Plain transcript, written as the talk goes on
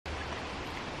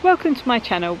Welcome to my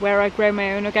channel where I grow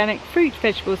my own organic fruit,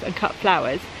 vegetables and cut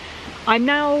flowers. I'm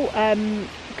now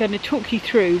going to talk you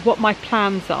through what my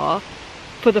plans are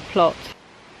for the plot.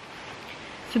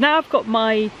 So now I've got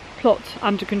my plot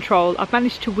under control. I've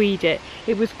managed to weed it.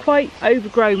 It was quite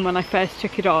overgrown when I first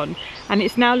took it on and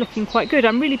it's now looking quite good.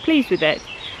 I'm really pleased with it.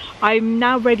 I'm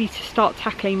now ready to start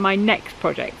tackling my next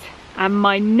project, and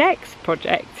my next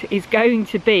project is going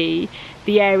to be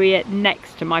the area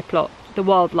next to my plot, the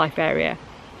wildlife area.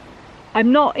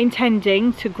 I'm not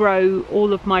intending to grow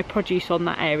all of my produce on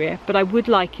that area, but I would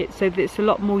like it so that it's a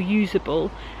lot more usable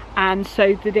and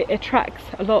so that it attracts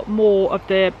a lot more of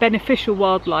the beneficial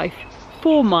wildlife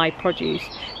for my produce.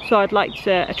 So I'd like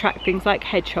to attract things like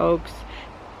hedgehogs,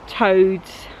 toads,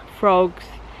 frogs,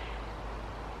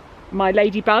 my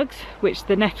ladybugs, which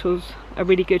the nettles are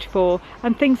really good for,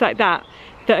 and things like that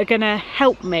that are going to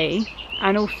help me,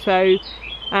 and also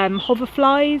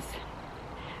hoverflies.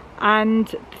 And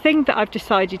the thing that I've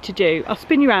decided to do, I'll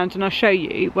spin you around and I'll show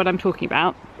you what I'm talking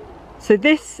about. So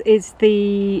this is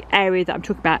the area that I'm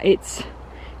talking about. It's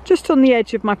just on the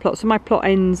edge of my plot. So my plot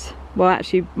ends, well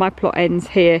actually my plot ends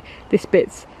here. This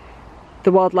bit's,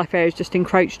 the wildlife area is just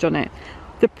encroached on it.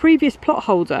 The previous plot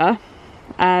holder,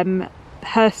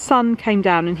 her son came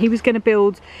down and he was going to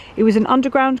build, it was an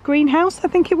underground greenhouse I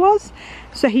think it was.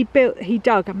 So he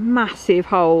dug a massive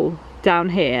hole down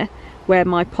here where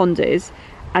my pond is.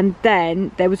 And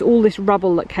then there was all this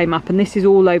rubble that came up, and this is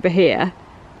all over here.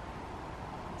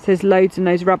 So there's loads and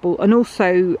loads of rubble, and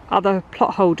also other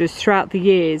plot holders throughout the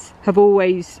years have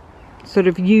always sort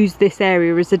of used this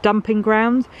area as a dumping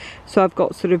ground. So I've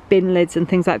got sort of bin lids and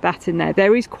things like that in there.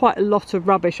 There is quite a lot of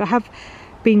rubbish. I have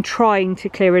been trying to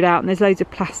clear it out, and there's loads of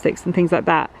plastics and things like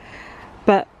that.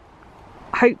 But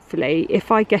hopefully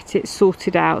if I get it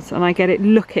sorted out and I get it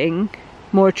looking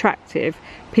more attractive,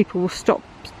 people will stop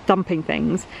dumping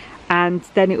things, and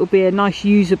then it will be a nice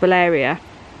usable area.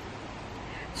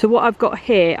 So what I've got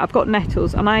here, I've got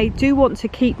nettles, and I do want to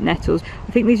keep nettles.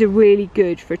 I think these are really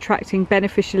good for attracting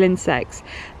beneficial insects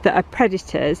that are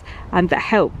predators and that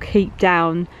help keep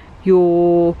down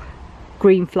your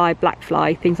green fly, black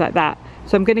fly, things like that.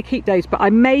 So I'm going to keep those, but I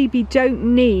maybe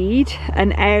don't need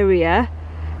an area,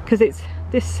 because it's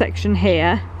this section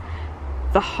here,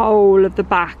 the whole of the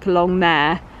back along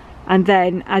there, and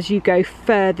then as you go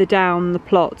further down the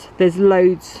plot there's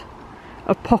loads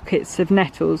of pockets of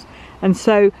nettles, and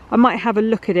so I might have a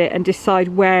look at it and decide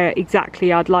where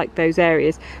exactly I'd like those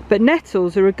areas. But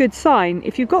nettles are a good sign.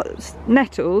 If you've got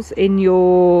nettles in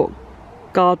your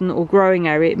garden or growing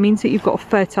area, it means that you've got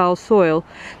fertile soil,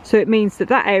 so it means that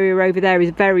that area over there is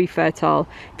very fertile.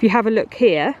 If you have a look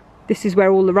here, this is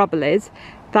where all the rubble is.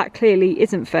 That clearly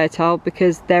isn't fertile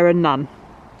because there are none,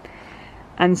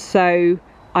 and so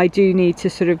I do need to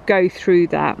sort of go through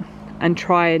that and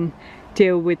try and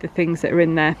deal with the things that are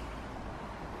in there.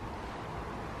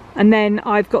 And then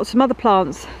I've got some other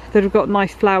plants that have got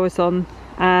nice flowers on,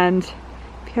 and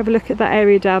if you have a look at that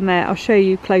area down there, I'll show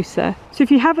you closer. So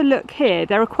if you have a look here,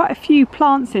 there are quite a few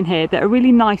plants in here that are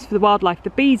really nice for the wildlife. The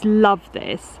bees love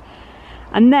this.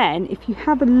 And then if you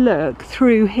have a look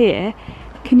through here,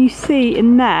 can you see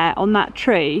in there on that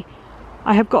tree,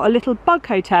 I have got a little bug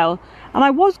hotel, and I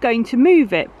was going to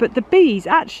move it, but the bees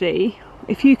actually,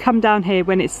 if you come down here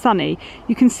when it's sunny,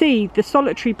 you can see the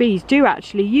solitary bees do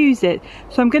actually use it.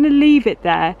 So I'm going to leave it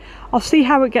there. I'll see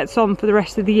how it gets on for the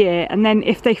rest of the year, and then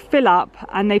if they fill up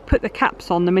and they put the caps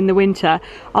on them in the winter,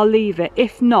 I'll leave it.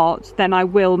 If not, then I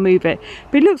will move it.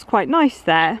 But it looks quite nice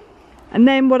there. And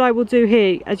then what I will do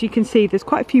here, as you can see, there's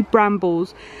quite a few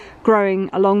brambles growing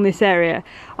along this area.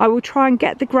 I will try and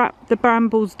get the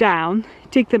brambles down,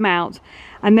 dig them out,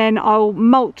 and then I'll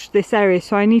mulch this area.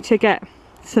 So I need to get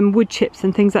some wood chips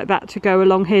and things like that to go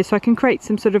along here, so I can create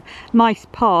some sort of nice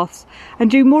paths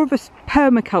and do more of a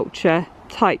permaculture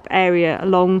type area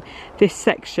along this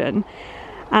section.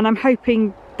 And I'm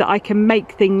hoping that I can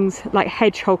make things like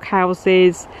hedgehog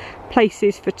houses,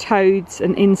 places for toads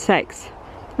and insects,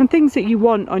 and things that you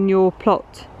want on your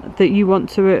plot that you want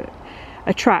to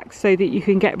attract, so that you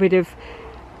can get rid of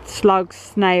slugs,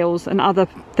 snails and other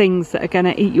things that are going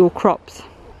to eat your crops.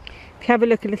 If you have a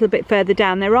look a little bit further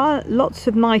down, there are lots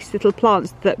of nice little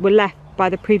plants that were left by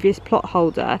the previous plot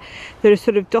holder that are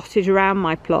sort of dotted around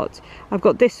my plot. I've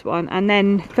got this one, and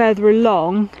then further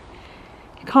along,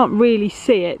 you can't really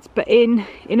see it, but in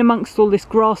amongst all this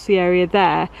grassy area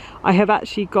there, I have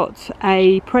actually got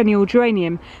a perennial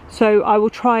geranium. So I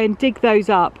will try and dig those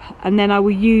up, and then I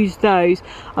will use those.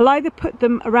 I'll either put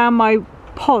them around my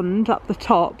pond up the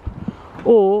top,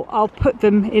 or I'll put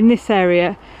them in this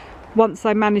area once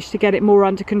I manage to get it more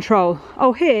under control.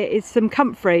 Oh, here is some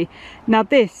comfrey. Now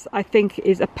this I think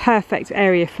is a perfect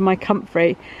area for my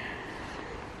comfrey.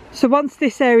 So once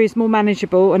this area is more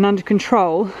manageable and under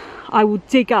control, I will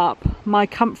dig up my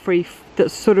comfrey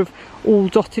that's sort of all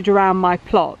dotted around my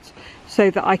plot, so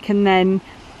that I can then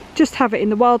just have it in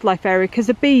the wildlife area, because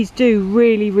the bees do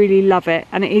really love it,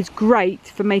 and it is great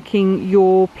for making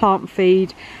your plant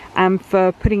feed and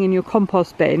for putting in your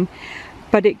compost bin.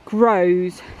 But it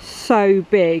grows so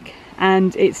big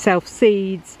and it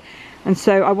self-seeds, and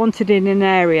so I want it in an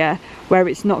area where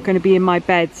it's not going to be in my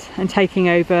beds and taking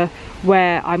over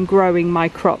where I'm growing my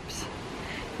crops.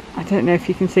 I don't know if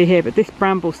you can see here, but this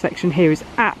bramble section here is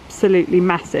absolutely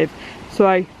massive, so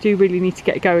I do really need to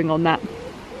get going on that.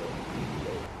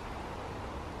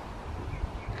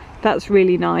 That's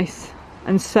really nice.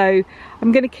 And so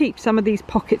I'm going to keep some of these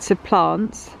pockets of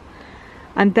plants,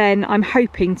 and then I'm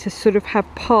hoping to sort of have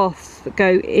paths that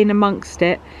go in amongst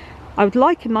it. I would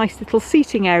like a nice little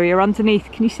seating area underneath.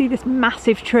 Can you see this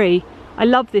massive tree? I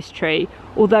love this tree,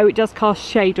 although it does cast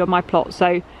shade on my plot,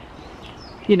 so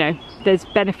you know, there's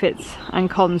benefits and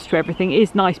cons to everything. It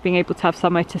is nice being able to have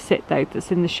somewhere to sit though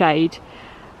that's in the shade,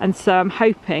 and so I'm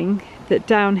hoping that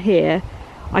down here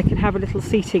I can have a little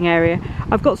seating area.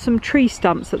 I've got some tree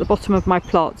stumps at the bottom of my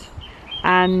plot,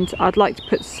 and I'd like to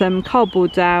put some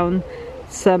cardboard down,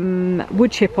 some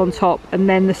wood chip on top, and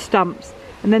then the stumps,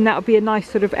 and then that'll be a nice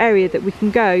sort of area that we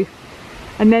can go.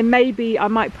 And then maybe I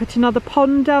might put another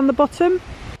pond down the bottom.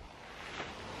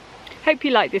 Hope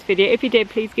you liked this video. If you did,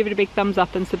 please give it a big thumbs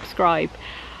up and subscribe.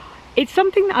 It's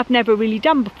something that I've never really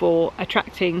done before,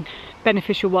 attracting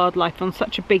beneficial wildlife on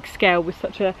such a big scale with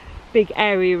such a big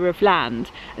area of land.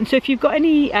 And so if you've got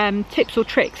any tips or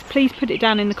tricks, please put it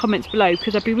down in the comments below,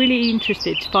 because I'd be really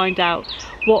interested to find out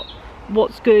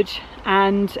what's good,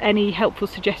 and any helpful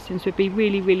suggestions would be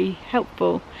really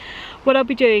helpful. What I'll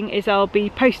be doing is I'll be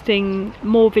posting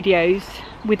more videos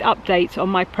with updates on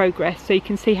my progress, so you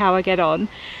can see how I get on.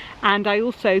 And I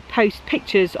also post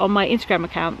pictures on my Instagram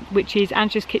account, which is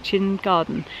Angela's Kitchen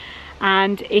Garden.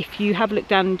 And if you have a look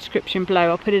down in the description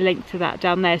below, I'll put a link to that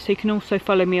down there, so you can also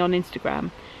follow me on Instagram.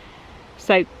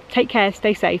 So take care,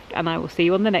 stay safe, and I will see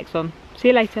you on the next one. See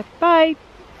you later, bye.